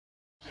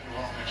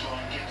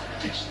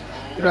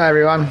G'day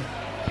everyone.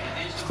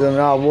 Just doing an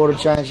old water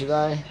change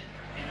today.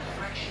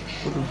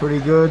 Looking pretty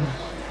good.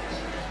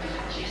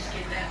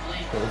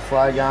 Got the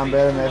flow going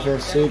better than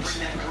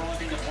FF6.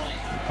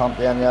 Pump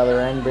down the other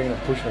end, bringing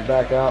it, pushing it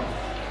back up.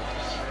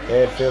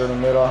 Air filter in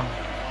the middle.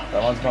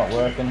 That one's not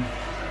working.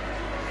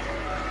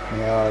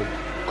 I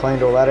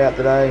cleaned all that out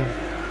today.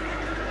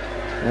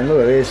 And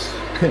look at this.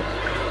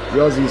 The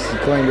Aussies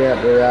cleaned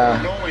out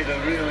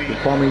the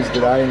pommies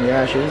today in the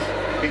ashes.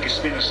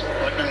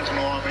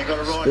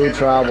 Still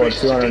trail by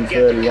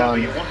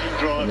 231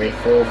 and they're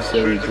 4 for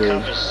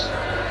 72.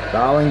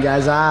 Bowling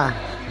Gaza.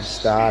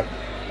 Start.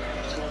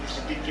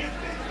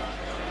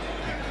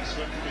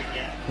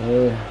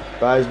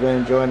 Bo's been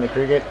enjoying the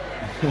cricket.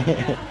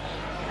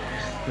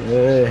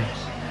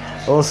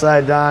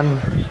 Also done.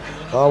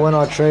 When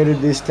I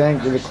treated this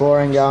tank with the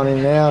chlorine going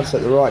in now, it's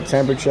at the right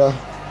temperature.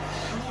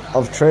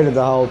 I've treated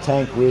the whole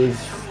tank with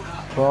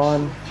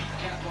prime.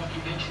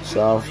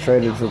 So I've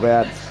treated for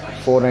about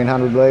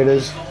 1400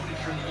 litres.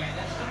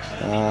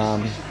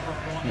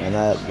 And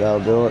that'll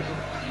do it.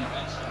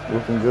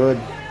 Looking good.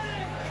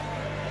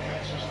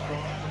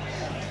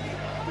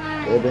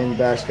 They're being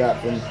bashed up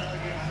from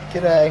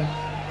G'day.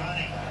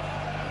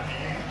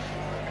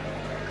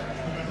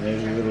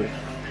 There's a little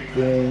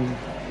thing.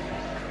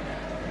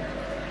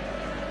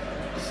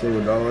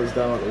 Silver dollars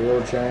done with the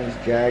water change.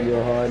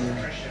 Jaguar hiding.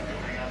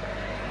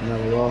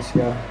 Another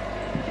Oscar.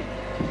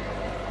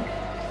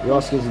 The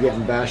Oscars are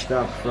getting bashed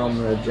up from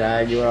the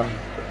Jaguar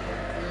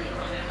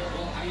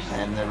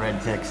and the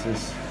Red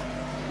Texas.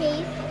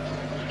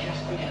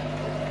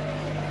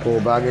 Poor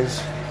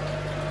buggers.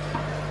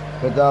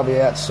 But they'll be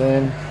out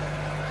soon.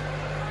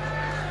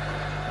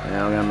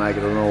 Now I'm going to make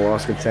it an all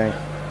Oscar tank.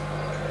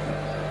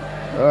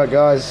 Alright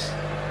guys.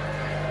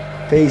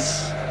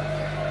 Peace.